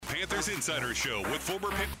Panthers Insider Show with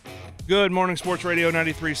former Pitt. Good morning, Sports Radio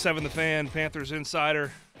 93.7 The Fan, Panthers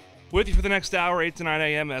Insider. With you for the next hour, 8 to 9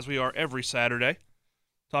 a.m., as we are every Saturday.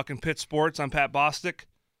 Talking Pitt sports, I'm Pat Bostic.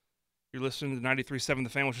 You're listening to 93.7 The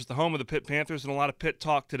Fan, which is the home of the Pitt Panthers, and a lot of Pitt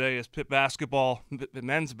talk today as Pitt basketball,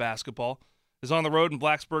 men's basketball, is on the road in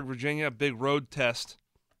Blacksburg, Virginia, a big road test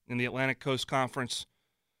in the Atlantic Coast Conference.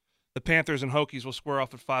 The Panthers and Hokies will square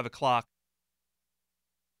off at 5 o'clock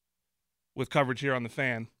with coverage here on The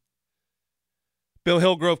Fan. Bill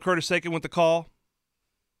Hillgrove, Curtis Aiken with the call.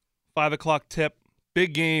 5 o'clock tip.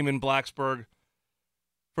 Big game in Blacksburg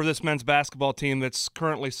for this men's basketball team that's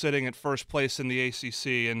currently sitting at first place in the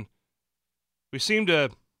ACC. And we seem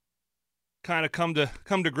to kind of come to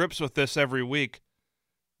grips with this every week,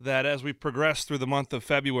 that as we progress through the month of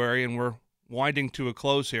February, and we're winding to a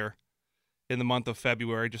close here in the month of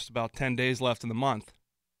February, just about 10 days left in the month,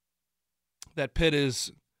 that Pitt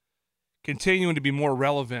is continuing to be more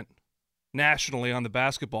relevant nationally on the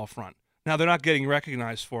basketball front. Now, they're not getting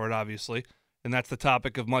recognized for it, obviously, and that's the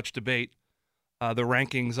topic of much debate. The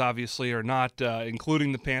rankings, obviously, are not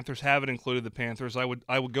including the Panthers, haven't included the Panthers. I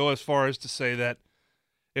would go as far as to say that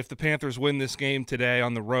if the Panthers win this game today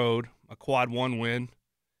on the road, a quad one win,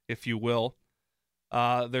 if you will,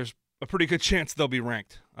 there's a pretty good chance they'll be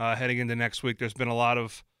ranked heading into next week. There's been a lot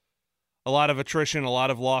of attrition, a lot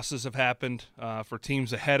of losses have happened for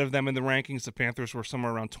teams ahead of them in the rankings. The Panthers were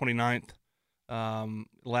somewhere around 29th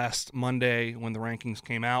last Monday when the rankings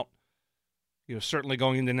came out. You know, certainly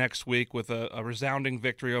going into next week with a resounding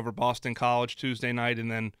victory over Boston College Tuesday night, and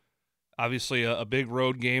then obviously a big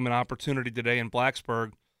road game, an opportunity today in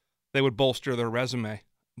Blacksburg, they would bolster their resume.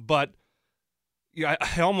 But yeah,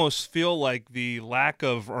 I almost feel like the lack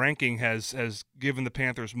of ranking has given the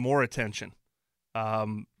Panthers more attention.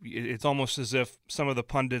 It's almost as if some of the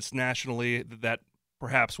pundits nationally that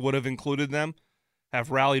perhaps would have included them have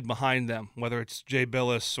rallied behind them, whether it's Jay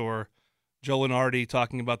Billis or Joe Lenardi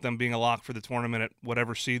talking about them being a lock for the tournament at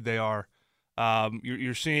whatever seed they are.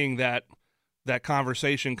 You're seeing that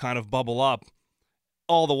conversation kind of bubble up.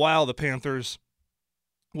 All the while, the Panthers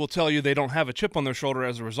will tell you they don't have a chip on their shoulder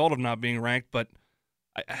as a result of not being ranked, but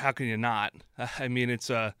how can you not? I mean, this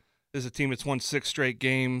is a team that's won 6 straight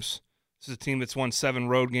games. This is a team that's won 7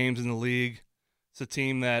 road games in the league. It's a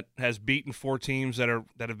team that has beaten 4 teams that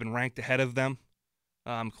have been ranked ahead of them,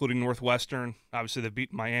 including Northwestern. Obviously, they've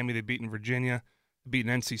beaten Miami. They've beaten Virginia. They've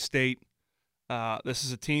beaten NC State. This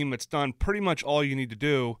is a team that's done pretty much all you need to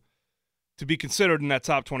do to be considered in that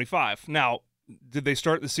top 25. Now, did they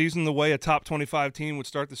start the season the way a top 25 team would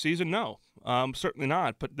start the season? No, certainly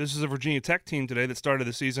not. But this is a Virginia Tech team today that started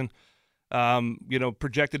the season,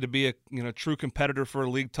 projected to be a true competitor for a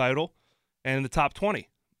league title and in the top 20.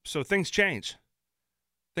 So things change.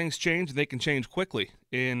 Things change, and they can change quickly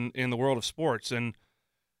in the world of sports. And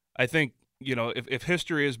I think, if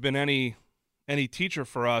history has been any teacher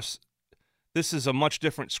for us, this is a much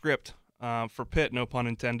different script for Pitt, no pun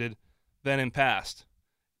intended, than in past.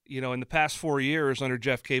 In the past 4 years under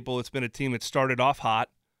Jeff Capel, it's been a team that started off hot,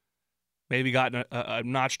 maybe gotten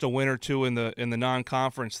notched a win or two in the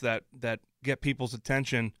non-conference that get people's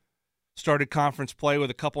attention, started conference play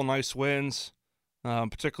with a couple nice wins,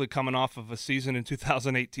 particularly coming off of a season in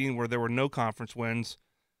 2018 where there were no conference wins,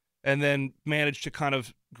 and then managed to kind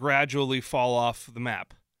of gradually fall off the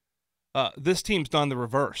map. This team's done the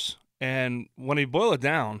reverse, and when you boil it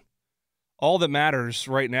down, all that matters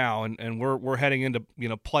right now, and we're heading into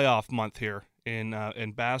playoff month here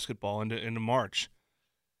in basketball into March.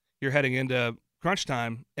 You're heading into crunch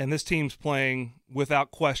time, and this team's playing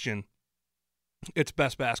without question its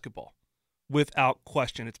best basketball. Without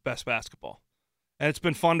question, its best basketball. And it's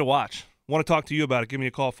been fun to watch. I want to talk to you about it. Give me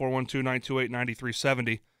a call,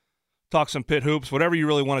 412-928-9370. Talk some Pitt hoops, whatever you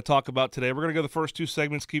really want to talk about today. We're going to go the first 2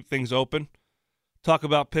 segments, keep things open. Talk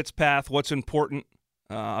about Pitt's path, what's important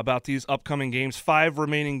about these upcoming games. 5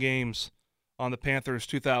 remaining games on the Panthers'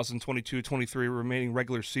 2022-23 remaining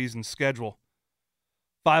regular season schedule.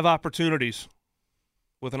 5 opportunities,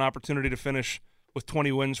 with an opportunity to finish with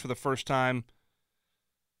 20 wins for the first time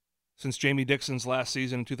since Jamie Dixon's last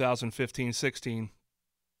season in 2015-16.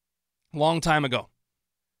 Long time ago.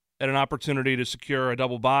 Had an opportunity to secure a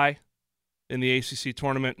double bye in the ACC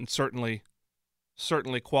tournament and certainly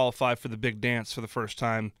qualify for the big dance for the first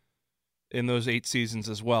time in those 8 seasons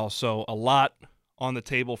as well. So a lot on the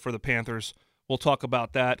table for the Panthers. We'll talk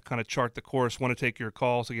about that, kind of chart the course. Want to take your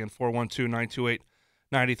calls. Again,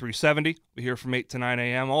 412-928-9370. We're here from 8 to 9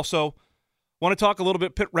 a.m. Also, want to talk a little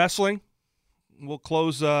bit Pitt wrestling. We'll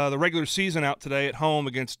close the regular season out today at home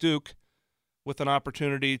against Duke with an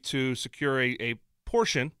opportunity to secure a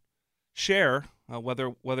portion, share,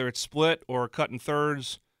 whether it's split or cut in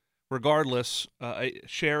thirds, regardless,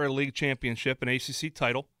 share a league championship, an ACC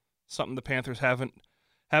title, something the Panthers haven't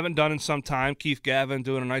done in some time. Keith Gavin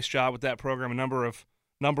doing a nice job with that program. A number of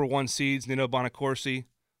number one seeds. Nino Bonacorsi,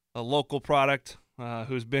 a local product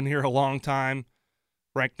who's been here a long time,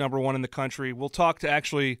 ranked number one in the country. We'll talk to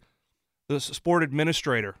actually the sport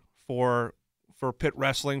administrator for Pitt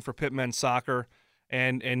Wrestling, for Pitt men's soccer,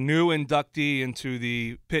 and new inductee into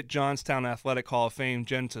the Pitt Johnstown Athletic Hall-of-Fame,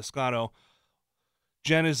 Jen Tuscano.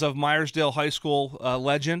 Jen is of Myersdale High School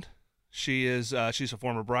legend. She's a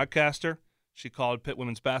former broadcaster. She called Pitt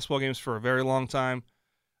women's basketball games for a very long time.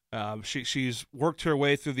 She's worked her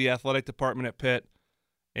way through the athletic department at Pitt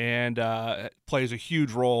and plays a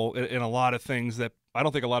huge role in a lot of things that I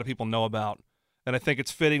don't think a lot of people know about. And I think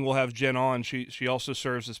it's fitting we'll have Jen on. She also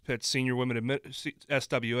serves as Pitt's Senior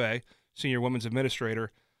SWA, Senior Women's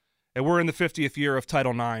Administrator. And we're in the 50th year of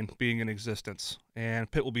Title IX being in existence. And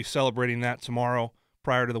Pitt will be celebrating that tomorrow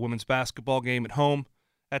prior to the women's basketball game at home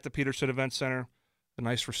at the Peterson Event Center. A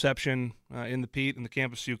nice reception in the Pete and the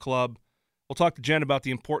Campus U Club. We'll talk to Jen about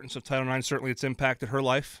the importance of Title IX. Certainly it's impacted her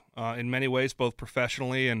life in many ways, both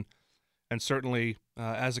professionally and certainly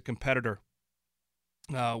as a competitor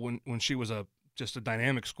when she was just a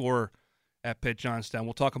dynamic scorer at Pitt Johnstown.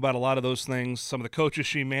 We'll talk about a lot of those things, some of the coaches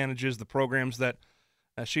she manages, the programs that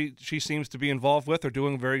she seems to be involved with are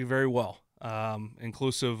doing very, very well,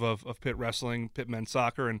 inclusive of Pitt Wrestling, Pitt men's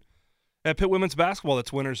soccer, and Pitt women's basketball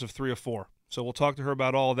that's winners of 3 of 4. So we'll talk to her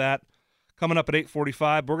about all of that. Coming up at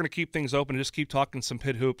 8:45, we're going to keep things open and just keep talking some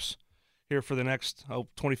Pitt hoops here for the next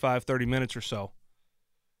 25, 30 minutes or so.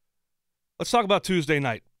 Let's talk about Tuesday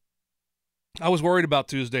night. I was worried about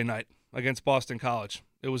Tuesday night against Boston College.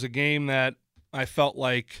 It was a game that I felt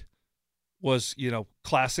like was,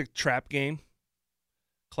 classic trap game.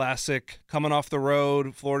 Classic coming off the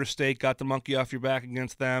road, Florida State got the monkey off your back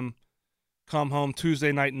against them. Come home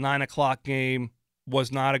Tuesday night, 9 o'clock game.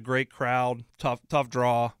 Was not a great crowd. Tough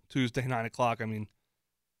draw, Tuesday, 9 o'clock. I mean,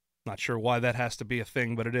 not sure why that has to be a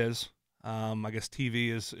thing, but it is. I guess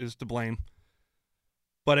TV is to blame.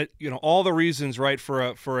 But all the reasons, right, for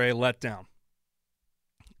a letdown.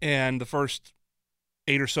 And the first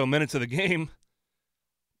 8 or so minutes of the game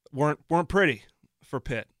weren't pretty for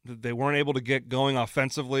Pitt. They weren't able to get going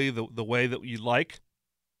offensively the way that you'd like.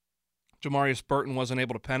 Jamarius Burton wasn't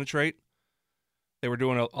able to penetrate. They were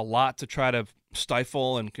doing a lot to try to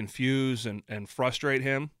stifle and confuse and frustrate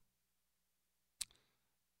him.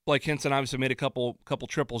 Blake Hinson obviously made a couple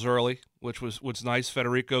triples early, which was nice.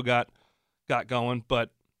 Federico got going,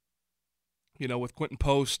 but with Quentin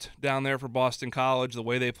Post down there for Boston College, the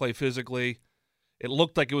way they play physically, it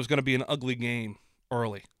looked like it was going to be an ugly game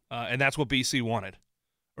early, and that's what BC wanted.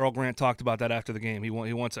 Earl Grant talked about that after the game. He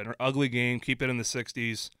wants an ugly game, keep it in the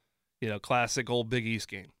 60s, classic old Big East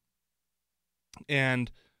game. And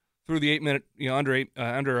through the 8-minute,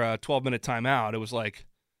 under a 12-minute timeout, it was like,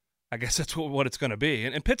 I guess that's what it's going to be.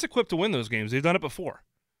 And Pitt's equipped to win those games. They've done it before.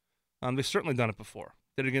 They've certainly done it before.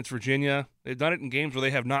 Did it against Virginia. They've done it in games where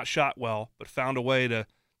they have not shot well, but found a way to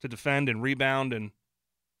defend and rebound and,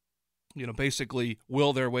 basically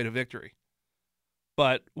will their way to victory.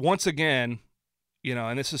 But once again,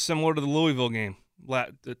 and this is similar to the Louisville game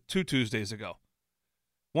 2 Tuesdays ago.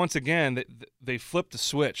 Once again, they flipped the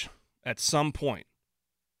switch at some point.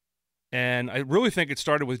 And I really think it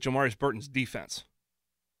started with Jamarius Burton's defense.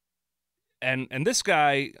 And this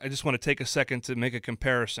guy, I just want to take a second to make a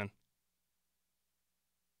comparison.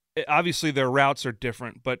 Obviously, their routes are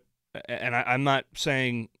different, but I'm not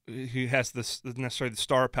saying he has necessarily the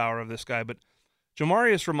star power of this guy, but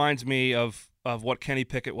Jamarius reminds me of what Kenny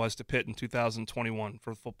Pickett was to Pitt in 2021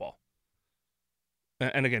 for football.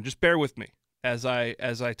 And again, just bear with me as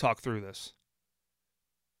I talk through this.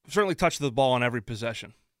 Certainly touched the ball on every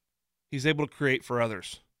possession. He's able to create for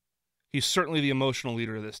others. He's certainly the emotional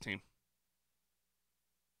leader of this team.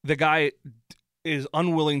 The guy is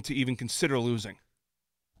unwilling to even consider losing.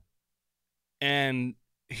 And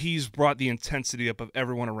he's brought the intensity up of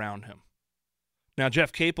everyone around him. Now,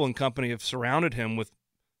 Jeff Capel and company have surrounded him with,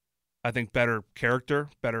 I think, better character,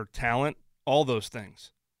 better talent, all those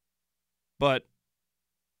things. But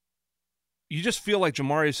you just feel like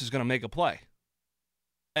Jamarius is going to make a play.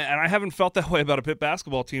 And I haven't felt that way about a Pitt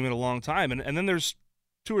basketball team in a long time. And then there's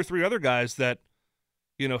 2 or 3 other guys that,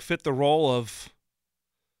 fit the role of,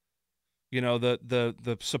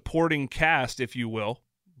 the supporting cast, if you will,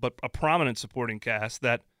 but a prominent supporting cast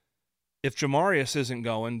that if Jamarius isn't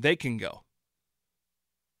going, they can go.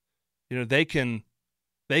 They can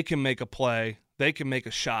make a play, they can make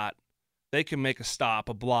a shot, they can make a stop,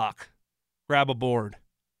 a block, grab a board.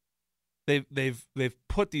 They've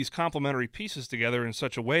put these complementary pieces together in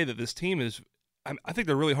such a way that this team is I think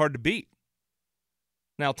they're really hard to beat.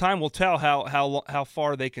 Now, time will tell how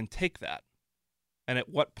far they can take that, and at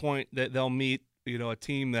what point that they'll meet, a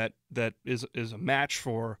team that is a match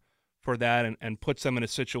for that and puts them in a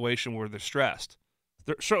situation where they're stressed.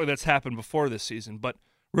 Certainly that's happened before this season, but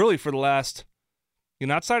really for the last,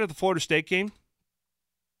 outside of the Florida State game,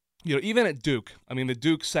 even at Duke, the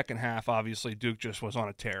Duke second half, obviously Duke just was on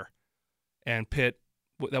a tear, and Pitt,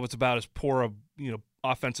 that was about as poor of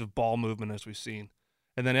offensive ball movement as we've seen,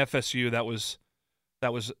 and then FSU, that was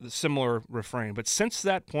a similar refrain. But since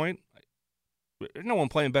that point, there's no one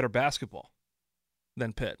playing better basketball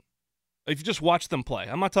than Pitt. If you just watch them play,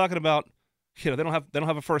 I'm not talking about they don't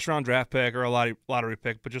have a first round draft pick or a lottery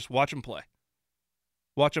pick, but just watch them play.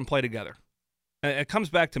 Watch them play together. And it comes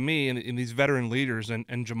back to me in these veteran leaders and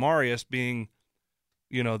Jamarius being,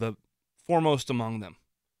 the foremost among them,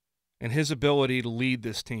 and his ability to lead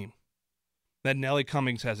this team. That Nelly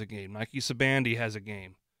Cummings has a game. Nike Sabandi has a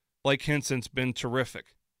game. Blake Hinson's been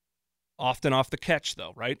terrific. Often off the catch,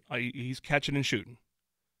 though, right? He's catching and shooting.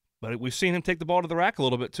 But we've seen him take the ball to the rack a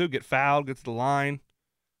little bit, too, get fouled, get to the line.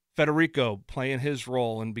 Federico playing his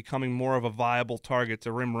role and becoming more of a viable target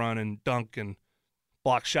to rim run and dunk and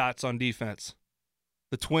block shots on defense.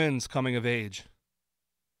 The twins coming of age.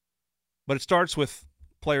 But it starts with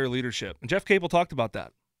player leadership. And Jeff Capel talked about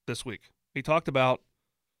that this week. He talked about,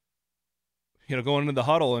 going into the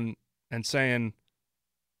huddle and saying,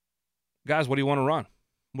 guys, what do you want to run?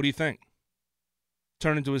 What do you think?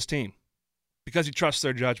 Turn into his team. Because he trusts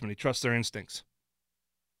their judgment. He trusts their instincts.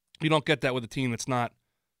 You don't get that with a team that's not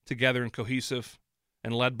together and cohesive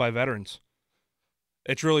and led by veterans.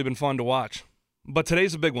 It's really been fun to watch. But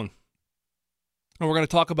today's a big one. And we're going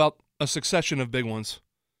to talk about a succession of big ones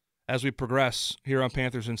as we progress here on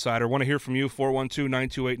Panthers Insider. I want to hear from you,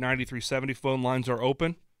 412-928-9370. Phone lines are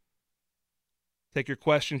open. Take your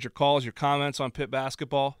questions, your calls, your comments on Pitt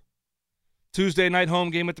basketball. Tuesday night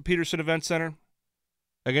home game at the Peterson Event Center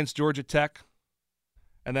against Georgia Tech.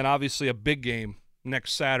 And then obviously a big game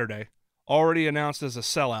next Saturday, already announced as a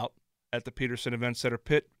sellout at the Peterson Event Center.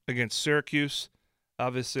 Pitt against Syracuse.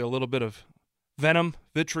 Obviously a little bit of venom,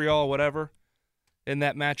 vitriol, whatever, in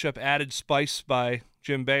that matchup. Added spice by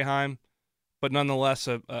Jim Boeheim, but nonetheless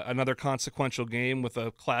another consequential game with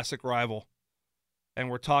a classic rival. And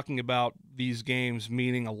we're talking about these games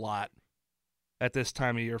meaning a lot at this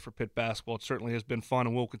time of year for Pitt basketball. It certainly has been fun,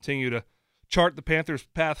 and we'll continue to chart the Panthers'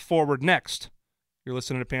 path forward next. You're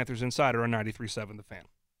listening to Panthers Insider on 93.7 The Fan.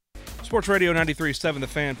 Sports Radio 93.7 The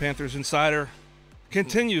Fan. Panthers Insider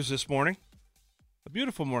continues this morning. A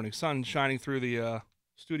beautiful morning. Sun shining through the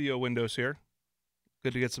studio windows here.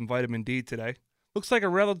 Good to get some vitamin D today. Looks like a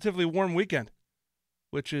relatively warm weekend,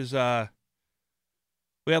 which is, we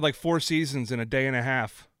had like 4 seasons in a day and a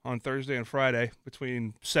half on Thursday and Friday,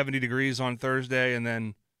 between 70 degrees on Thursday and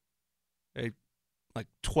then like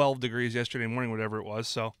 12 degrees yesterday morning, whatever it was.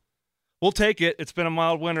 So we'll take it. It's been a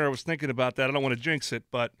mild winter. I was thinking about that. I don't want to jinx it,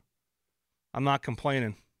 but I'm not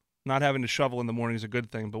complaining. Not having to shovel in the morning is a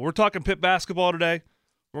good thing. But we're talking Pitt basketball today.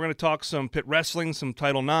 We're going to talk some Pitt wrestling, some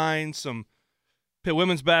Title IX, some Pitt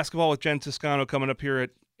women's basketball with Jen Tuscano coming up here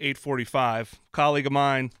at 8:45. Colleague of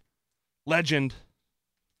mine, legend,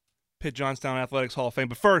 Pitt Johnstown Athletics Hall of Fame.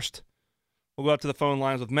 But first, we'll go out to the phone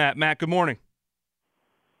lines with Matt. Matt, good morning.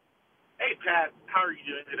 Hey, Pat. How are you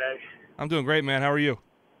doing today? I'm doing great, man. How are you?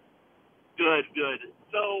 Good.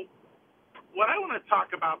 So what I want to talk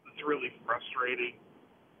about that's really frustrating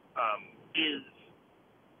is,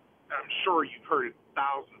 I'm sure you've heard it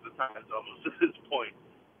thousands of times almost at this point,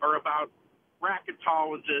 are about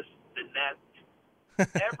bracketologists, the net,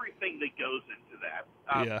 everything that goes into that.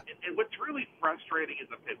 Yeah. And what's really frustrating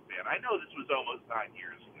as a Pitt fan, I know this was almost 9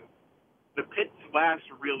 years ago. The Pitt's last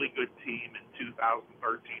really good team in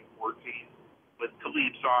 2013-14 with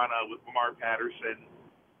Talib Sana, with Lamar Patterson,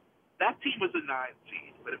 that team was a 9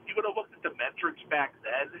 seed. But if you would have looked at the metrics back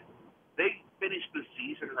then, they finished the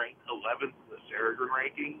season ranked 11th in the Saragin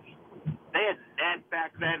rankings. They had net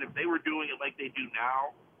back then. If they were doing it like they do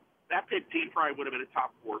now, that Pitt team probably would have been a top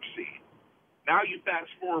 4 seed. Now you fast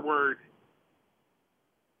forward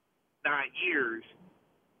 9 years.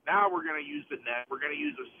 Now we're going to use the net. We're going to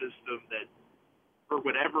use a system that, for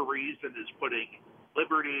whatever reason, is putting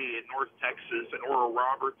Liberty and North Texas and Oral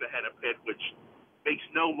Roberts ahead of Pitt, which makes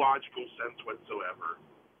no logical sense whatsoever.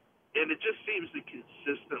 And it just seems to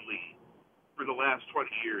consistently, for the last 20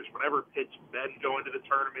 years, whenever Pitt's been going to the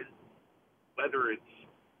tournament, whether it's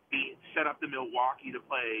being set up to Milwaukee to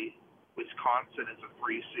play Wisconsin as a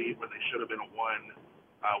 3 seed when they should have been a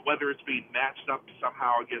 1, whether it's being matched up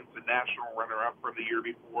somehow against the national runner-up from the year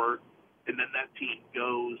before, and then that team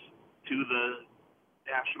goes to the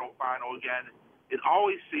national final again, it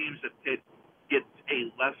always seems that Pitt gets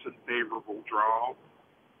a less than favorable draw,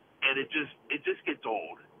 and it just gets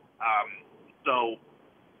old. So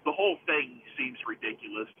the whole thing seems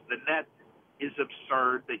ridiculous. The net is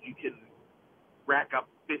absurd that you can rack up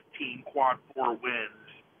 15 quad 4 wins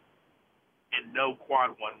and no quad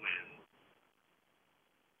 1 wins.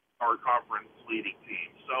 Our conference leading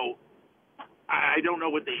team. So I don't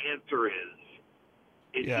know what the answer is.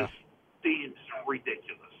 It just seems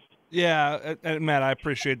ridiculous. Yeah, and Matt, I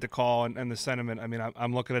appreciate the call and the sentiment. I mean,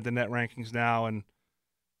 I'm looking at the net rankings now, and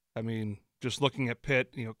I mean, just looking at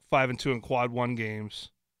Pitt, 5-2 in quad 1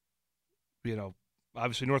 games.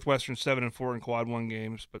 Obviously Northwestern 7-4 in quad 1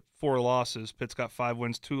 games, but 4 losses. Pitt's got 5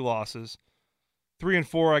 wins, 2 losses.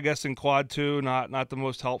 3-4, I guess, in quad 2. Not the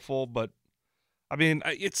most helpful, but I mean,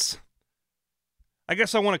 I guess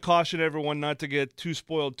I want to caution everyone not to get too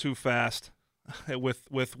spoiled too fast with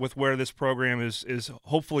where this program is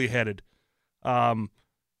hopefully headed.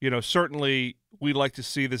 Certainly we'd like to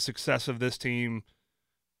see the success of this team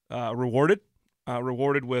rewarded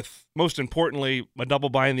with, most importantly, a double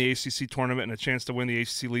bye in the ACC tournament and a chance to win the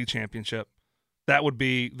ACC League Championship.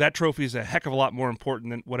 That trophy is a heck of a lot more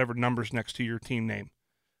important than whatever number's next to your team name.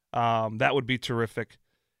 That would be terrific.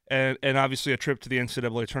 And obviously a trip to the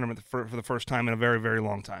NCAA tournament for the first time in a very, very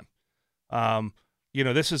long time.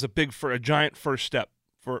 This is a giant first step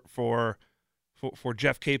for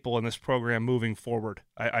Jeff Capel and this program moving forward.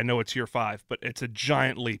 I know it's year 5, but it's a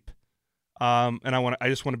giant leap. And I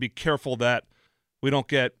just want to be careful that we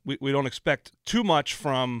don't expect too much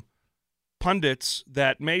from pundits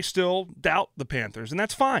that may still doubt the Panthers, and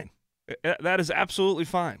that's fine. That is absolutely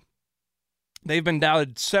fine. They've been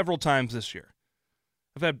doubted several times this year.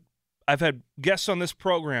 I've had guests on this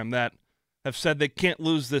program that have said they can't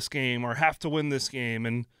lose this game or have to win this game,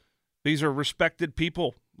 and these are respected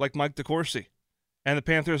people like Mike DeCourcy. And the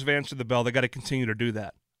Panthers have answered the bell. They got to continue to do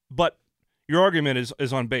that. But your argument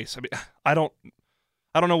is on base. I mean, I don't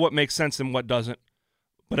know what makes sense and what doesn't.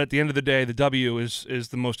 But at the end of the day, the W is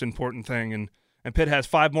the most important thing, and Pitt has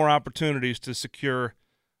 5 more opportunities to secure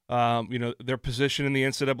their position in the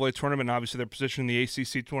NCAA tournament, and obviously their position in the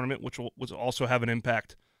ACC tournament, which will also have an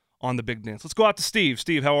impact on the Big Dance. Let's go out to Steve.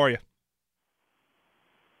 Steve, how are you?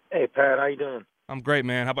 Hey, Pat, how you doing? I'm great,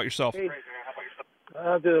 man. How about yourself? Hey,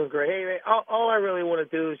 I'm doing great. Hey, man, all I really want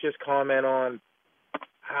to do is just comment on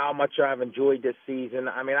how much I've enjoyed this season.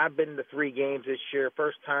 I mean, I've been to 3 games this year,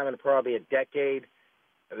 first time in probably a decade.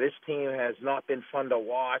 This team has not been fun to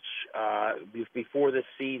watch before this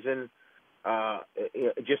season,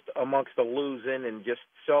 just amongst the losing and just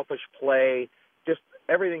selfish play. Just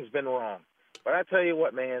everything's been wrong. But I tell you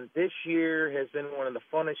what, man, this year has been one of the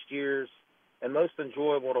funnest years and most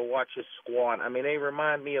enjoyable to watch this squad. I mean, they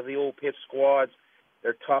remind me of the old Pitt squads,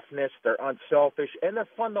 their toughness, they're unselfish, and they're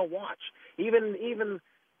fun to watch. Even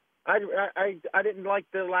I didn't like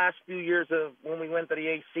the last few years of when we went to the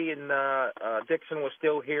AC and Dixon was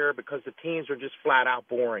still here because the teams were just flat out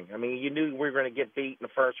boring. I mean, you knew we were going to get beat in the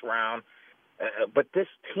first round. But this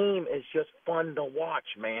team is just fun to watch,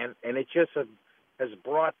 man, and it just has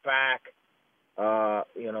brought back.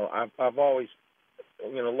 I've always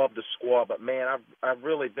loved the squad, but man, I've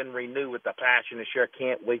really been renewed with the passion this year. I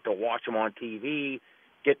can't wait to watch them on TV,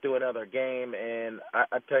 get to another game, and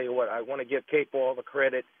I tell you what, I want to give Cape all the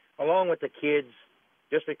credit, along with the kids,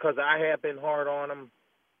 just because I have been hard on them.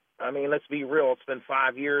 I mean, let's be real. It's been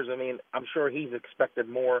 5 years. I mean, I'm sure he's expected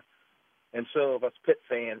more, and so have us Pitt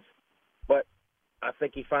fans. But I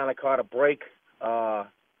think he finally caught a break. A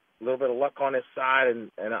little bit of luck on his side,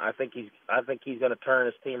 and I think he's going to turn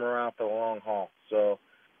his team around for the long haul. So,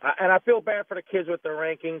 and I feel bad for the kids with their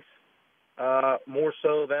rankings, more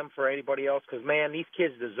so them for anybody else, because man, these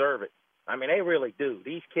kids deserve it. I mean, they really do.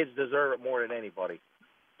 These kids deserve it more than anybody.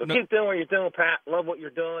 So keep doing what you're doing, Pat. Love what you're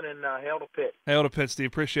doing, and hail to Pitt. Hail to Pitt, Steve.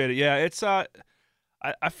 Appreciate it. Yeah, it's I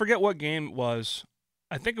forget what game it was.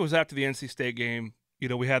 I think it was after the NC State game.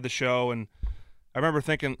 We had the show, and I remember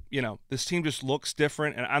thinking, this team just looks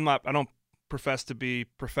different. And I don't profess to be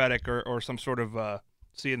prophetic or some sort of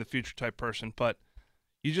see in the future type person, but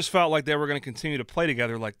you just felt like they were going to continue to play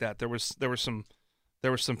together like that. There was some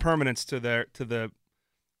permanence to the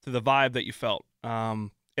vibe that you felt. And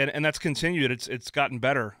that's continued. It's gotten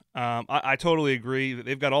better. I totally agree that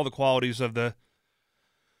they've got all the qualities of the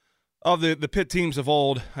Pitt teams of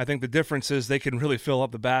old. I think the difference is they can really fill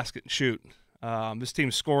up the basket and shoot. This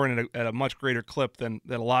team's scoring at a much greater clip than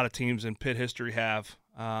a lot of teams in Pitt history have.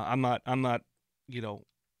 I'm not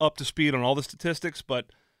up to speed on all the statistics, but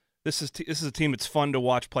this is a team that's fun to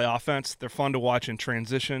watch play offense. They're fun to watch in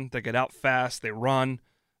transition. They get out fast. They run.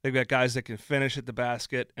 They've got guys that can finish at the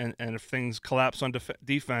basket, and if things collapse on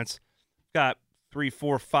defense, got 3,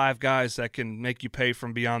 4, 5 guys that can make you pay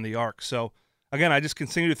from beyond the arc. So, again, I just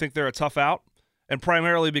continue to think they're a tough out, and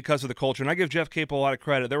primarily because of the culture. And I give Jeff Capel a lot of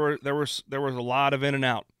credit. There was a lot of in and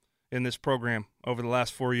out in this program over the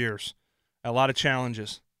last 4 years, a lot of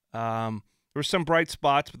challenges. There were some bright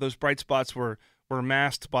spots, but those bright spots were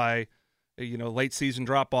masked by late season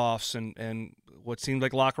drop-offs and what seemed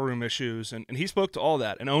like locker room issues. And he spoke to all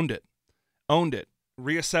that and owned it,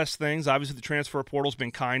 reassessed things. Obviously, the transfer portal's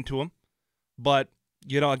been kind to him. But,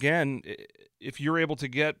 again, if you're able to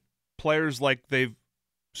get players like they've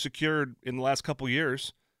secured in the last couple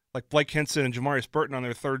years, like Blake Hinson and Jamarius Burton on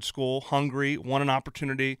their third school, hungry, want an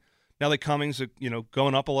opportunity. Nelly Cummings,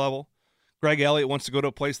 going up a level. Greg Elliott wants to go to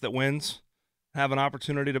a place that wins, have an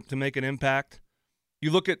opportunity to make an impact.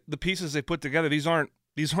 You look at the pieces they put together. This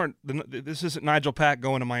isn't Nigel Pack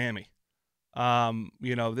going to Miami.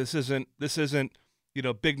 This isn't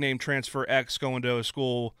big name transfer X going to a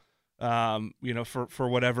school. For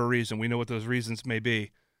whatever reason. We know what those reasons may be.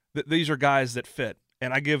 These are guys that fit.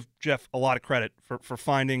 And I give Jeff a lot of credit for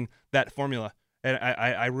finding that formula. And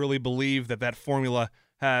I really believe that formula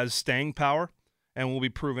has staying power and will be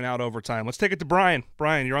proven out over time. Let's take it to Brian.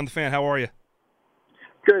 Brian, you're on the Fan. How are you?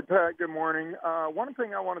 Good, Pat. Good morning. One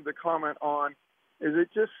thing I wanted to comment on is it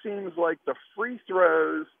just seems like the free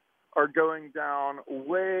throws are going down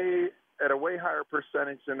at a way higher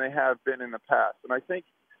percentage than they have been in the past. And I think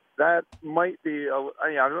that might be,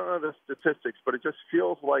 I don't know the statistics, but it just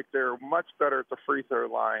feels like they're much better at the free throw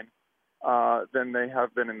line than they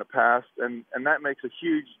have been in the past. And that makes a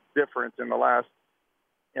huge difference in the last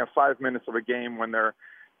 5 minutes of a game when they're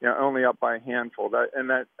only up by a handful. That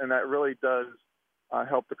really does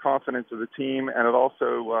help the confidence of the team, and it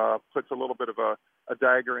also puts a little bit of a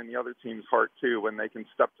dagger in the other team's heart too when they can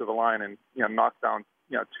step to the line and knock down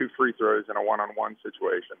 2 free throws in a one-on-one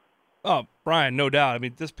situation. Oh, Brian, no doubt. I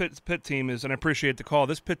mean, this Pitt team is, and I appreciate the call,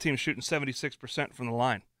 this Pitt team is shooting 76% from the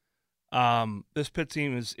line. This Pitt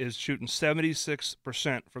team is shooting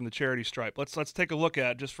 76% from the charity stripe. Let's take a look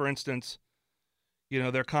at, just for instance,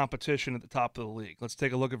 their competition at the top of the league. Let's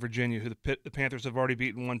take a look at Virginia, who the Panthers have already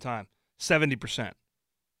beaten one time. 70%.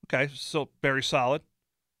 Okay, so very solid.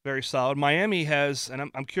 Very solid. Miami has, and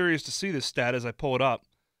I'm curious to see this stat as I pull it up,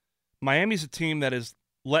 Miami's a team that is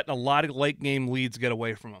letting a lot of late game leads get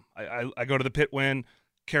away from them. I go to the Pitt win.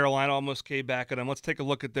 Carolina almost came back at them. Let's take a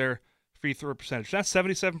look at their free throw percentage. That's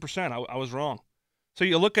 77%. I was wrong. So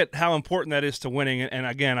you look at how important that is to winning, and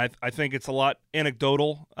again, I think it's a lot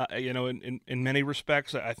anecdotal. In many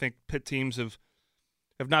respects, I think Pitt teams have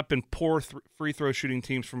not been poor free throw shooting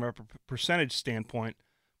teams from a percentage standpoint.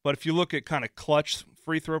 But if you look at kind of clutch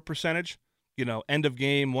free throw percentage, end of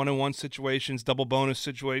game, 1-on-1 situations, double bonus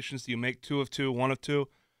situations, do you make 2 of 2, 1 of 2?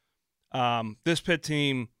 This Pitt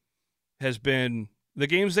team has been, the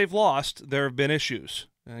games they've lost, there have been issues.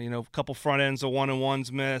 A couple front ends of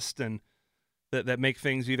 1-on-1s missed, and that make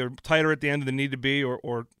things either tighter at the end than they need to be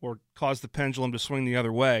or cause the pendulum to swing the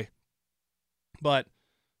other way. But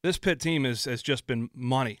this Pitt team has just been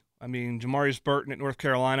money. I mean, Jamarius Burton at North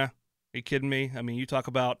Carolina, are you kidding me? I mean, you talk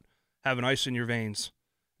about having ice in your veins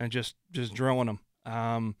and just drilling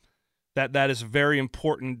them. That is a very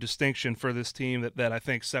important distinction for this team that I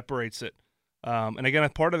think separates it. And again,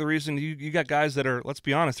 part of the reason you got guys that are, let's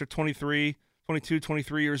be honest, they're 22,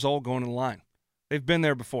 23 years old going to the line. They've been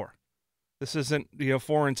there before. This isn't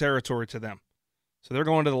foreign territory to them. So they're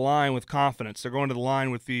going to the line with confidence. They're going to the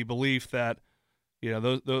line with the belief that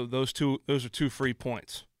those are 2 free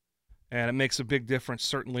points. And it makes a big difference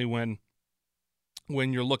certainly when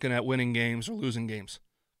you're looking at winning games or losing games,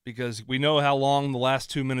 because we know how long the last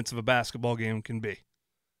 2 minutes of a basketball game can be.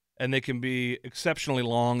 And they can be exceptionally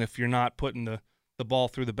long if you're not putting the ball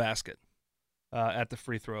through the basket at the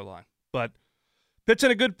free throw line. But Pitt's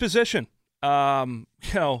in a good position. 5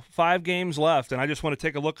 games left, and I just want to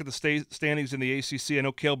take a look at the standings in the ACC. I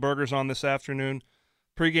know Cale Berger's on this afternoon.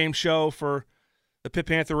 Pre-game show for the Pitt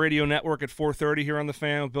Panther Radio Network at 4:30 here on The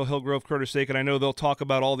Fan with Bill Hillgrove, Curtis Aiken. I know they'll talk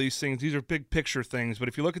about all these things. These are big picture things, but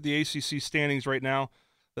if you look at the ACC standings right now,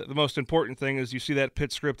 the most important thing is you see that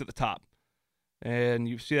Pitt script at the top. And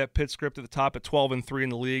you see that Pitt script at the top at 12-3 in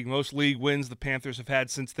the league. Most league wins the Panthers have had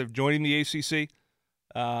since they've joined the ACC,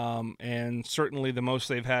 and certainly the most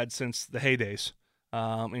they've had since the heydays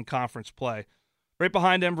in conference play. Right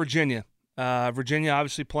behind them, Virginia. Virginia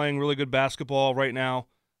obviously playing really good basketball right now.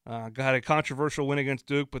 Got a controversial win against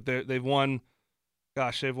Duke, but they've won,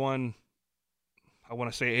 I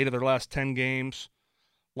want to say 8 of their last 10 games.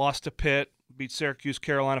 Lost to Pitt, beat Syracuse,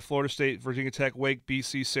 Carolina, Florida State, Virginia Tech, Wake,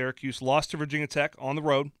 BC, Syracuse. Lost to Virginia Tech on the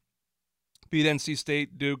road. Beat NC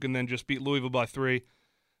State, Duke, and then just beat Louisville by 3.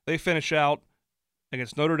 They finish out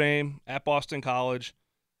against Notre Dame, at Boston College,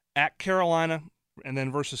 at Carolina, and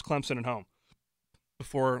then versus Clemson at home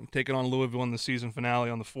before taking on Louisville in the season finale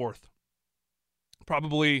on the 4th.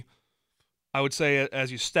 Probably, I would say,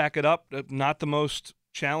 as you stack it up, not the most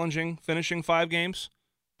challenging finishing 5 games.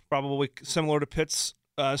 Probably similar to Pitt's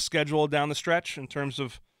schedule down the stretch in terms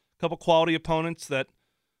of a couple quality opponents that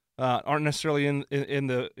aren't necessarily in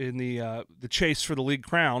the chase for the league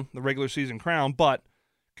crown, the regular season crown, but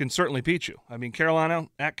can certainly beat you. I mean, Carolina,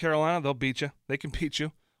 at Carolina, they'll beat you. They can beat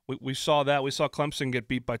you. We saw that. We saw Clemson get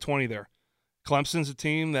beat by 20 there. Clemson's a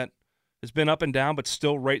team that has been up and down, but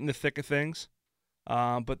still right in the thick of things.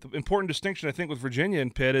 But the important distinction, I think, with Virginia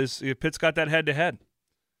and Pitt is Pitt's got that head-to-head,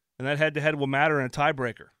 and that head-to-head will matter in a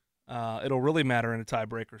tiebreaker. It'll really matter in a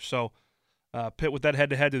tiebreaker. So Pitt with that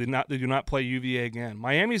head-to-head, they do not play UVA again.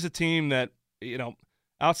 Miami's a team that,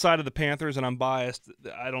 outside of the Panthers, and I'm biased,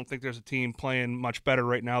 I don't think there's a team playing much better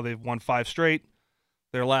right now. They've won 5 straight.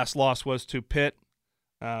 Their last loss was to Pitt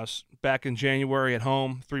back in January at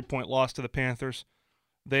home, 3-point loss to the Panthers.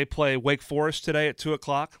 They play Wake Forest today at 2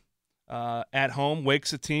 o'clock at home.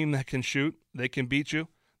 Wake's a team that can shoot. They can beat you.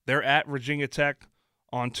 They're at Virginia Tech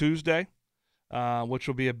on Tuesday, which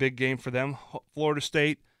will be a big game for them. Florida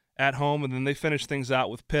State at home, and then they finish things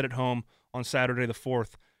out with Pitt at home on Saturday the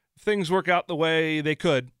 4th. If things work out the way they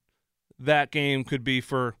could, that game could be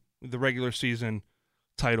for the regular season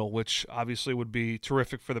title, which obviously would be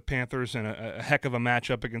terrific for the Panthers and a heck of a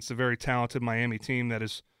matchup against a very talented Miami team that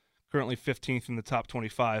is currently 15th in the top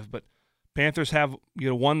 25. But Panthers have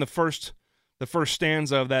won the first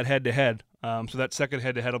stanza of that head-to-head, so that second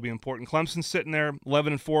head-to-head will be important. Clemson's sitting there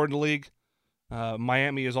 11-4 in the league.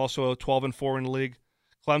 Miami is also 12-4 in the league.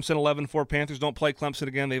 Clemson 11-4. Panthers don't play Clemson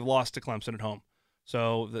again. They've lost to Clemson at home.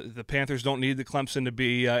 So the Panthers don't need the Clemson to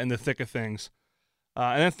be in the thick of things.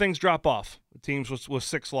 And then things drop off. The teams with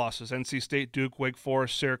 6 losses. NC State, Duke, Wake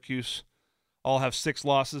Forest, Syracuse all have 6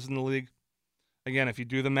 losses in the league. Again, if you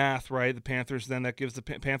do the math right, the Panthers, then that gives the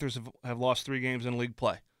Panthers have lost 3 games in league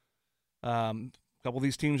play. A couple of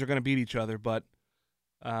these teams are going to beat each other, but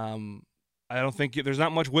I don't think there's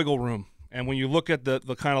not much wiggle room. And when you look at the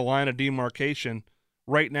kind of line of demarcation,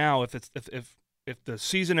 right now, if the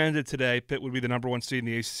season ended today, Pitt would be the number 1 seed in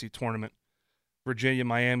the ACC tournament. Virginia,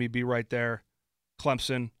 Miami be right there.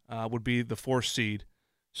 Clemson would be the 4th seed.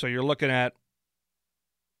 So you're looking at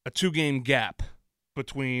a 2-game gap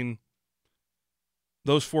between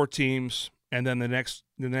those 4 teams and then the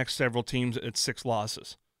next several teams at 6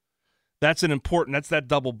 losses. That's that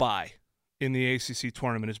double bye in the ACC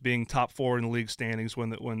tournament, is being top 4 in the league standings when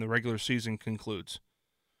the regular season concludes.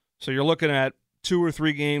 So you're looking at 2 or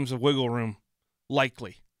 3 games of wiggle room,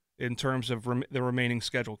 likely, in terms of the remaining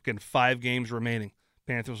schedule. Again, 5 games remaining.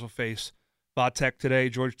 Panthers will face Tech today,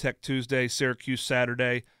 Georgia Tech Tuesday, Syracuse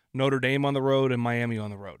Saturday, Notre Dame on the road, and Miami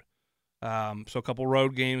on the road. So a couple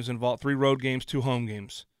road games involved, 3 road games, 2 home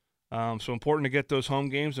games. So important to get those home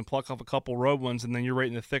games and pluck off a couple road ones, and then you're right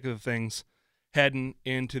in the thick of things heading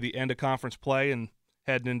into the end of conference play and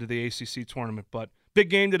heading into the ACC tournament. But big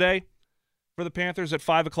game today for the Panthers at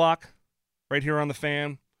 5 o'clock right here on the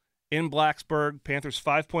Fan in Blacksburg. Panthers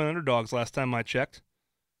 5-point underdogs last time I checked.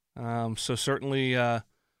 So certainly a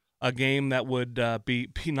game that would be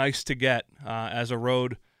nice to get as a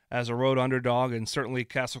road underdog, and certainly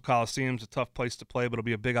Castle Coliseum's a tough place to play, but it'll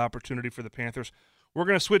be a big opportunity for the Panthers. We're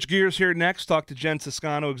going to switch gears here next, talk to Jen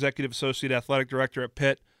Tuscano, Executive Associate Athletic Director at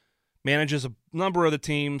Pitt, manages a number of the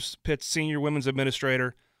teams, Pitt's senior women's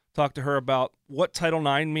administrator. Talk to her about what Title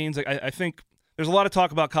IX means. I think there's a lot of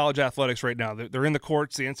talk about college athletics right now. They're in the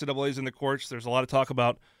courts, the NCAA's in the courts. There's a lot of talk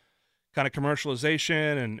about kind of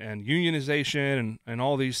commercialization and unionization and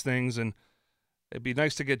all these things, and it'd be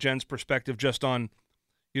nice to get Jen's perspective just on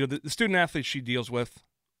the student athletes she deals with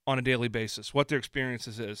on a daily basis, what their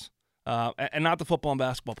experiences is, and not the football and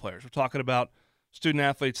basketball players. We're talking about student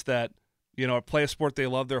athletes that play a sport they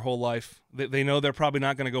love their whole life. They know they're probably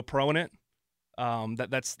not going to go pro in it.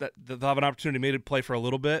 They'll have an opportunity maybe to play for a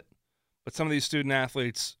little bit, but some of these student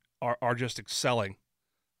athletes are just excelling.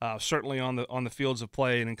 Certainly on the fields of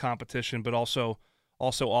play and in competition, but also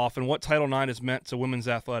off. And what Title IX has meant to women's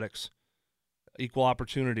athletics. Equal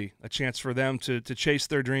opportunity, a chance for them to chase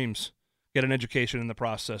their dreams, get an education in the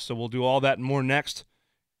process. So we'll do all that and more next.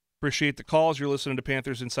 Appreciate the calls. You're listening to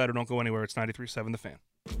Panthers Insider. Don't go anywhere. It's 93.7 The Fan.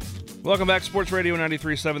 Welcome back, Sports Radio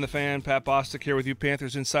 93.7 The Fan. Pat Bostic here with you,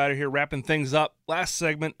 Panthers Insider here, wrapping things up. Last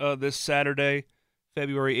segment of this Saturday,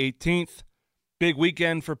 February 18th. Big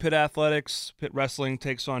weekend for Pitt Athletics. Pitt Wrestling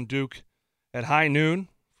takes on Duke at high noon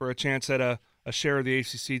for a chance at a share of the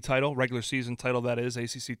ACC title, regular season title that is,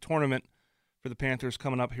 ACC tournament for the Panthers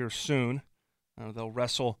coming up here soon. They'll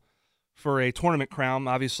wrestle for a tournament crown.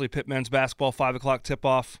 Obviously, Pitt men's basketball, 5 o'clock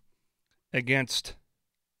tip-off against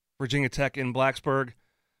Virginia Tech in Blacksburg.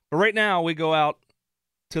 But right now, we go out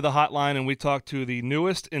to the hotline and we talk to the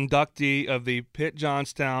newest inductee of the Pitt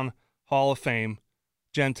Johnstown Hall of Fame,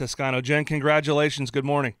 Jen Tuscano. Jen, congratulations. Good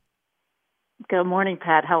morning. Good morning,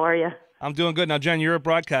 Pat. How are you? I'm doing good. Now, Jen, you're a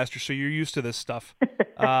broadcaster, so you're used to this stuff.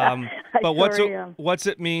 But what's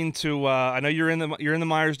it mean to? I know you're in the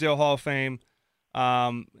Myersdale Hall of Fame. But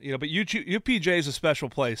UPJ is a special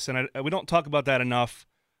place, and we don't talk about that enough.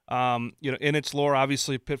 In its lore,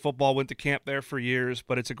 obviously, Pitt football went to camp there for years,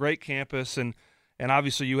 but it's a great campus, and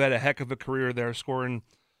obviously you had a heck of a career there, scoring,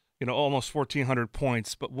 almost 1,400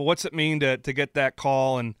 points. But what's it mean to get that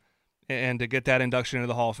call and to get that induction into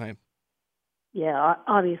the Hall of Fame? Yeah,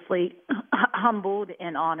 obviously humbled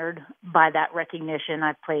and honored by that recognition.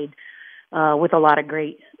 I've played with a lot of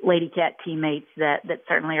great Lady Cat teammates that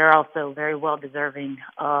certainly are also very well deserving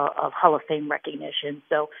of Hall of Fame recognition.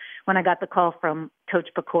 So when I got the call from Coach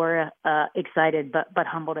Pecora, excited but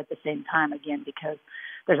humbled at the same time, again, because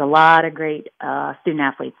there's a lot of great student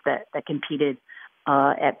athletes that competed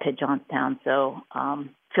at Pitt Johnstown. So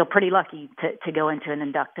feel pretty lucky to go into an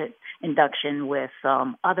induction with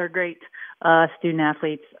other great student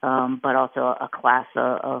athletes, but also a class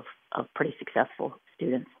of pretty successful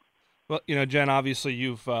students. Well, Jen, obviously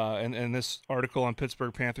you've in this article on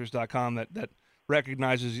PittsburghPanthers.com that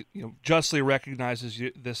recognizes, justly recognizes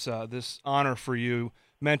this honor for you,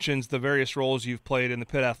 mentions the various roles you've played in the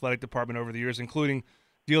Pitt athletic department over the years, including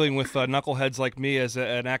dealing with knuckleheads like me as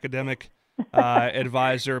an academic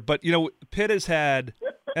advisor. But Pitt has had,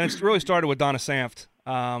 and it's really started with Donna Sanft,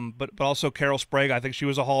 but also Carol Sprague. I think she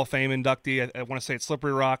was a Hall of Fame inductee. I want to say at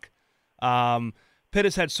Slippery Rock. Pitt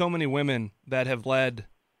has had so many women that have led.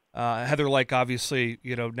 Heather Lyke, obviously,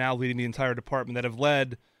 now leading the entire department, that have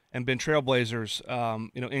led and been trailblazers,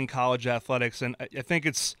 in college athletics. And I think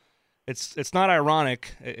it's not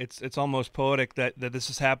ironic. It's almost poetic that this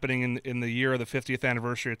is happening in the year of the 50th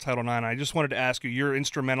anniversary of Title IX. I just wanted to ask you, you're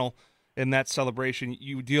instrumental in that celebration.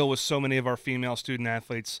 You deal with so many of our female student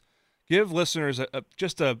athletes. Give listeners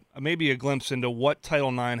maybe a glimpse into what Title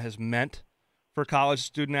IX has meant for college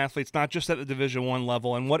student athletes, not just at the Division I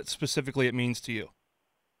level, and what specifically it means to you.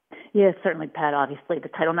 Yes, certainly, Pat. Obviously, the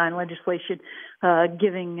Title IX legislation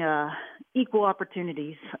giving equal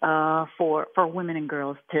opportunities for women and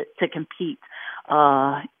girls to compete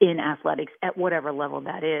in athletics at whatever level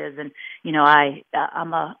that is. And,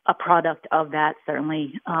 I'm a product of that,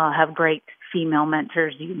 certainly have great female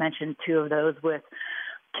mentors. You mentioned two of those with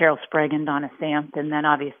Carol Sprague and Donna Sanft, and then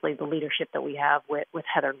obviously the leadership that we have with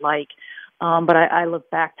Heather Lyke. But I look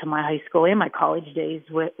back to my high school and my college days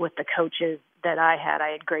with the coaches that I had.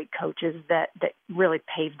 I had great coaches that really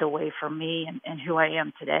paved the way for me and who I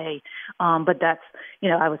am today. But that's,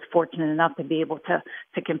 I was fortunate enough to be able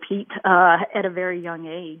to compete at a very young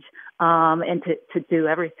age and to do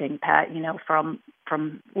everything, Pat,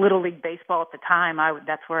 from Little League baseball at the time.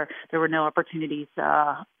 That's where there were no opportunities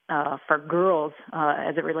for girls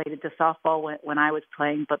as it related to softball when I was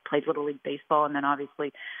playing, but played Little League baseball, and then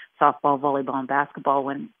obviously softball, volleyball, and basketball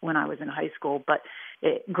when I was in high school. But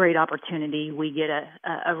great opportunity. We get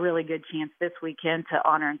a really good chance this weekend to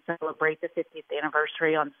honor and celebrate the 50th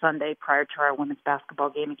anniversary on Sunday prior to our women's basketball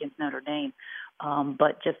game against Notre Dame.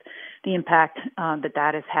 But just the impact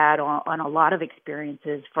that has had on a lot of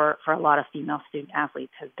experiences for a lot of female student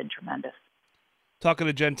athletes has been tremendous. Talking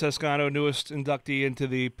to Jen Tuscano, newest inductee into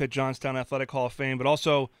the Pitt Johnstown Athletic Hall of Fame, but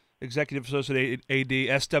also Executive Associate AD,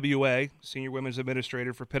 SWA, Senior Women's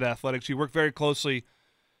Administrator for Pitt Athletics. You work very closely.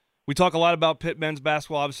 We talk a lot about Pitt men's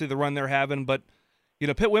basketball, obviously the run they're having, but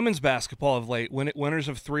Pitt women's basketball of late, winners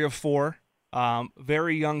of 3 of 4,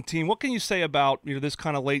 very young team. What can you say about this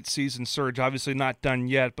kind of late season surge? Obviously not done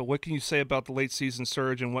yet, but what can you say about the late season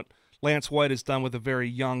surge and what Lance White has done with a very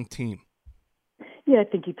young team? Yeah, I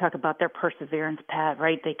think you talk about their perseverance, Pat,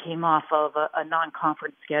 right? They came off of a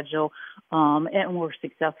non-conference schedule and were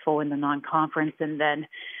successful in the non-conference. And then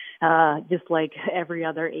just like every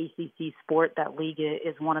other ACC sport, that league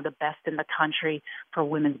is one of the best in the country for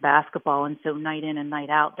women's basketball. And so night in and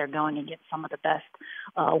night out, they're going against some of the best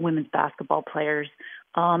women's basketball players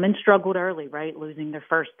and struggled early, right, losing their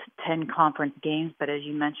first 10 conference games. But as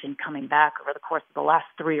you mentioned, coming back over the course of the last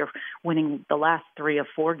 3 or winning the last 3 of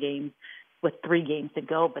 4 games, with 3 games to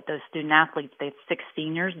go. But those student athletes, they have 6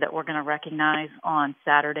 seniors that we're going to recognize on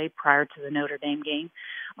Saturday prior to the Notre Dame game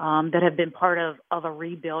that have been part of a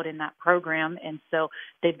rebuild in that program. And so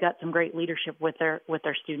they've got some great leadership with their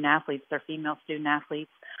student athletes, their female student athletes.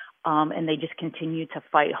 And they just continue to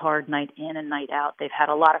fight hard night in and night out. They've had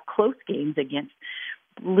a lot of close games against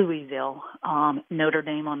Louisville, Notre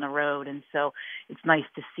Dame on the road. And so it's nice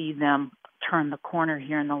to see them turn the corner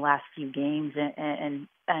here in the last few games and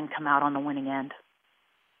come out on the winning end.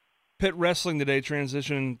 Pitt wrestling today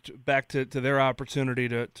transitioned back to their opportunity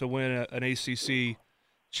to win an ACC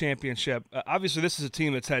championship. Obviously, this is a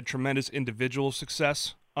team that's had tremendous individual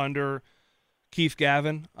success under Keith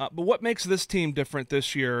Gavin. But what makes this team different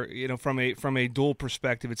this year, from a dual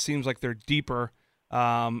perspective? It seems like they're deeper,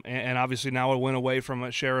 and obviously now a win away from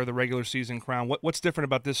a share of the regular season crown. What's different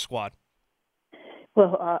about this squad?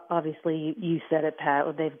 Well, obviously, you said it, Pat.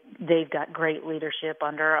 They've got great leadership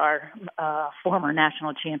under our former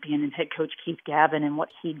national champion and head coach Keith Gavin, and what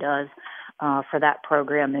he does for that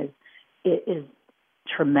program is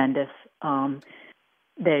tremendous.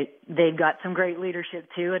 They've got some great leadership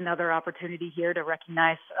too. Another opportunity here to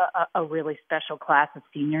recognize a really special class of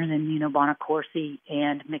seniors in Nino Bonacorsi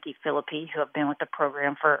and Mickey Philippi, who have been with the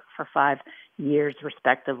program for 5 years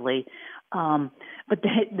respectively. But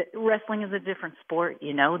wrestling is a different sport.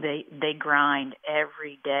 They grind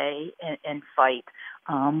every day and fight.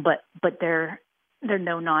 But they're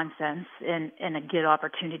no nonsense and a good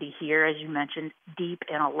opportunity here, as you mentioned, deep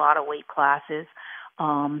in a lot of weight classes.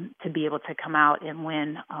 To be able to come out and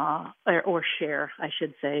win or share, I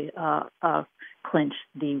should say, clinch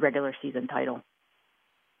the regular season title.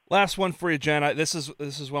 Last one for you, Jen. This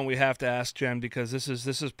is one we have to ask, Jen, because this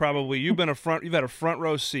is probably you've had a front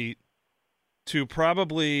row seat to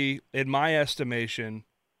probably, in my estimation,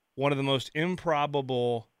 one of the most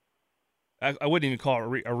improbable. I wouldn't even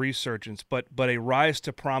call it a resurgence, but a rise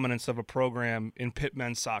to prominence of a program in Pitt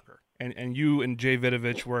men's soccer, and you and Jay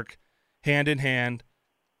Vidovich work hand in hand.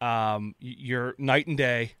 You're night and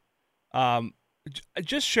day.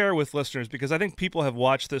 Just share with listeners, because I think people have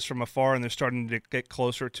watched this from afar and they're starting to get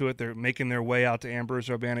closer to it. They're making their way out to Ambrose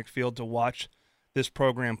Urbanic Field to watch this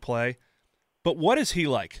program play. But what is he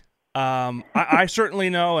like? I certainly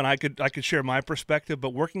know, and I could share my perspective,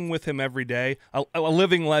 but working with him every day, a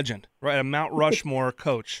living legend, right? A Mount Rushmore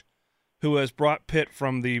coach who has brought Pitt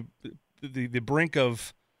from the brink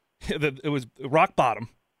of it was rock bottom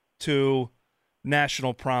to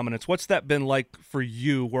national prominence. What's that been like for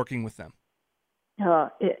you working with them?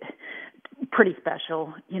 Pretty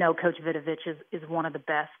special. Coach Vidovich is one of the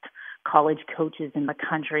best college coaches in the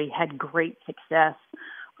country, had great success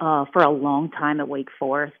for a long time at Wake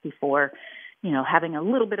Forest before, having a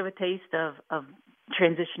little bit of a taste of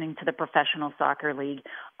transitioning to the professional soccer league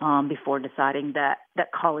before deciding that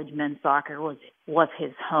college men's soccer was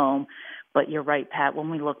his home. But you're right, Pat, when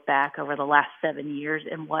we look back over the last 7 years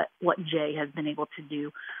and what Jay has been able to do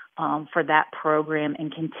for that program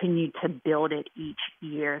and continue to build it each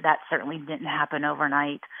year, that certainly didn't happen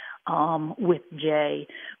overnight with Jay.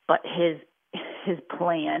 But his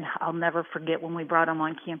plan, I'll never forget when we brought him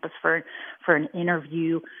on campus for an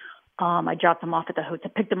interview. I dropped him off at the hotel,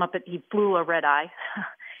 picked him up he flew a red eye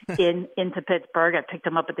into Pittsburgh. I picked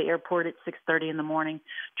him up at the airport at 6:30 in the morning,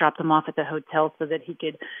 dropped him off at the hotel so that he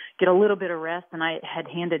could get a little bit of rest. And I had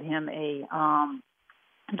handed him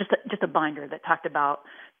just a binder that talked about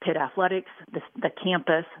Pitt athletics, the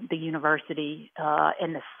campus, the university,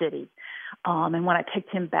 and the city. And when I picked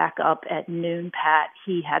him back up at noon, Pat,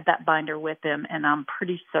 he had that binder with him, and I'm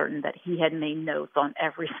pretty certain that he had made notes on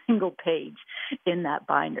every single page in that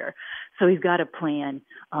binder. So he's got a plan.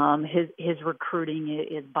 His recruiting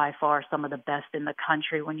is by far some of the best in the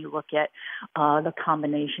country when you look at the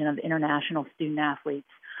combination of international student athletes,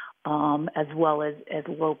 as well as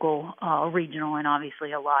local, regional, and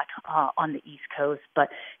obviously a lot on the East Coast. But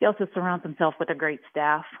he also surrounds himself with a great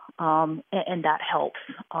staff, and that helps.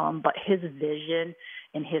 But his vision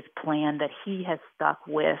and his plan that he has stuck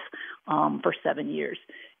with for 7 years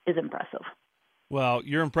is impressive. Well,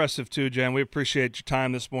 you're impressive too, Jen. We appreciate your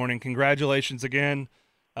time this morning. Congratulations again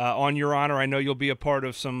on your honor. I know you'll be a part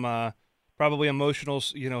of some probably emotional,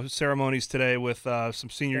 ceremonies today with some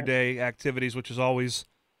senior day activities, which is always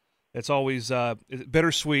 – it's always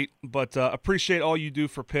bittersweet, but appreciate all you do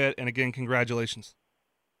for Pitt. And again, congratulations.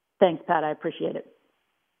 Thanks, Pat. I appreciate it.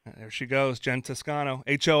 There she goes, Jen Tuscano,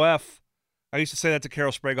 HOF. I used to say that to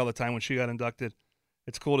Carol Sprague all the time when she got inducted.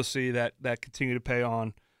 It's cool to see that continue to pay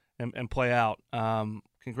on and play out.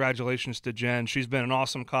 Congratulations to Jen. She's been an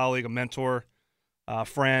awesome colleague, a mentor,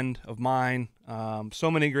 friend of mine. So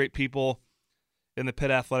many great people in the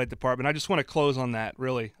Pitt athletic department. I just want to close on that,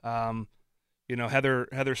 really.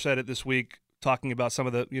 Heather said it this week, talking about some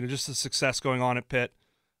of the, just the success going on at Pitt,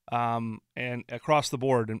 and across the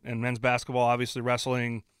board, and men's basketball, obviously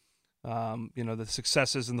wrestling, the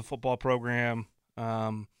successes in the football program,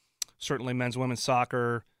 certainly men's, women's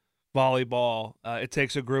soccer, volleyball. It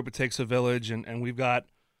takes a group, it takes a village, and we've got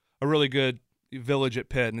a really good village at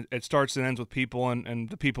Pitt, and it starts and ends with people, and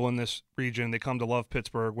the people in this region, they come to love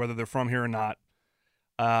Pittsburgh, whether they're from here or not.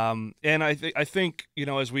 And I think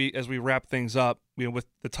as we wrap things up, with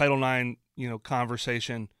the Title IX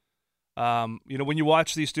conversation, when you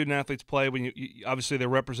watch these student athletes play, when you obviously they're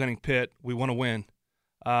representing Pitt, we want to win,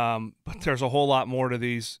 but there's a whole lot more to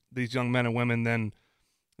these young men and women than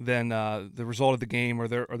the result of the game or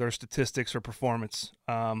their statistics or performance.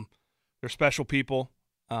 They're special people.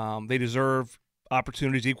 They deserve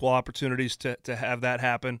opportunities, equal opportunities to have that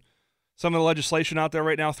happen. Some of the legislation out there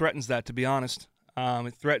right now threatens that, to be honest.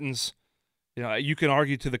 It threatens, you can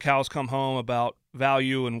argue to the cows come home about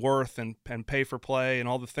value and worth and pay for play and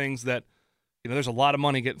all the things that, there's a lot of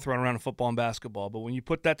money getting thrown around in football and basketball. But when you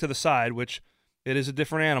put that to the side, which it is a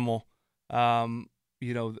different animal,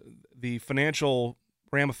 the financial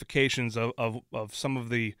ramifications of some of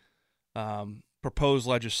the proposed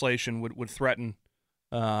legislation would threaten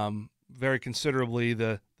very considerably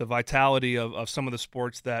the vitality of some of the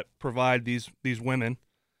sports that provide these women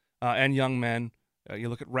and young men. You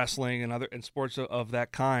look at wrestling and sports of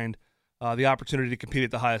that kind, the opportunity to compete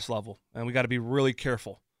at the highest level, and we got to be really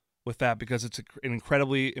careful with that because it's an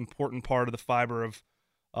incredibly important part of the fiber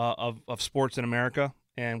of sports in America,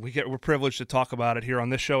 and we're privileged to talk about it here on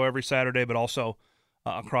this show every Saturday, but also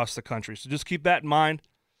across the country. So just keep that in mind.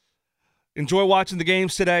 Enjoy watching the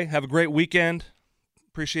games today. Have a great weekend.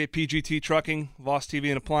 Appreciate PGT Trucking, Voss TV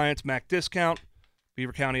and Appliance, Mac Discount,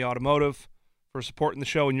 Beaver County Automotive for supporting the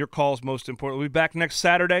show and your calls, most important. We'll be back next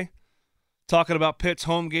Saturday talking about Pitt's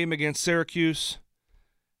home game against Syracuse,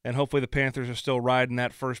 and hopefully the Panthers are still riding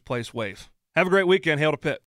that first-place wave. Have a great weekend. Hail to Pitt.